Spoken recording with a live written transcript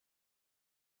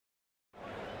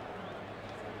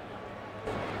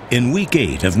In Week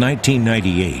 8 of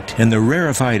 1998, in the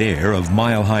rarefied air of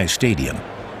Mile High Stadium,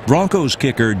 Broncos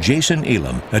kicker Jason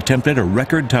Elam attempted a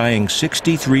record-tying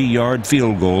 63-yard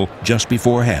field goal just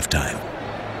before halftime.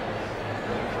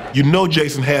 You know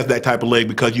Jason has that type of leg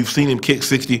because you've seen him kick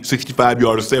 60, 65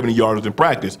 yards or 70 yards in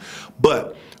practice.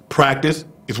 But practice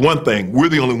is one thing. We're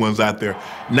the only ones out there.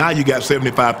 Now you got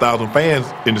 75,000 fans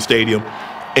in the stadium,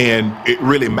 and it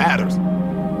really matters.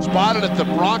 Spotted at the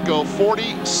Bronco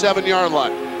 47-yard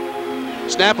line.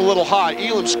 Snap a little high.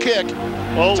 Elam's kick.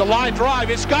 It's a line drive.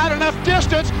 It's got enough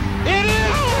distance. It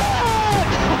is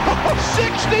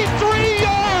 63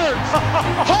 yards.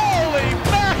 Holy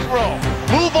mackerel.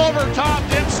 Move over Tom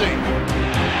Dempsey.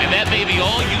 And that may be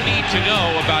all you need to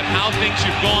know about how things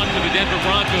have gone for the Denver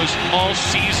Broncos all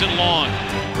season long.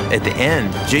 At the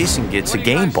end, Jason gets a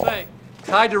game ball.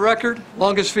 Tied the record,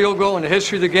 longest field goal in the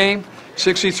history of the game,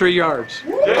 63 yards.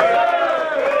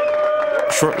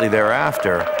 Shortly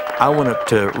thereafter, I went up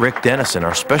to Rick Dennison,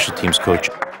 our special teams coach,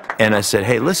 and I said,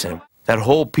 hey, listen, that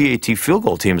whole PAT field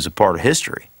goal team is a part of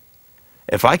history.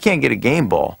 If I can't get a game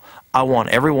ball, I want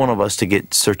every one of us to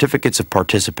get certificates of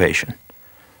participation.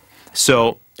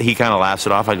 So he kind of laughs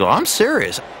it off. I go, I'm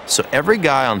serious. So every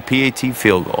guy on PAT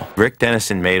field goal, Rick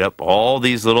Dennison made up all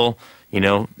these little,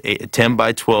 10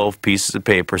 by 12 pieces of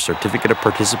paper, certificate of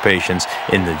participations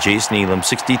in the Jason Elam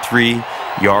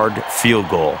 63-yard field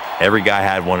goal. Every guy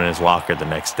had one in his locker the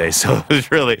next day, so it was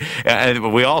really,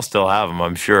 and we all still have them,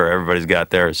 I'm sure. Everybody's got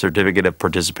their certificate of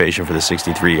participation for the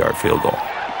 63-yard field goal.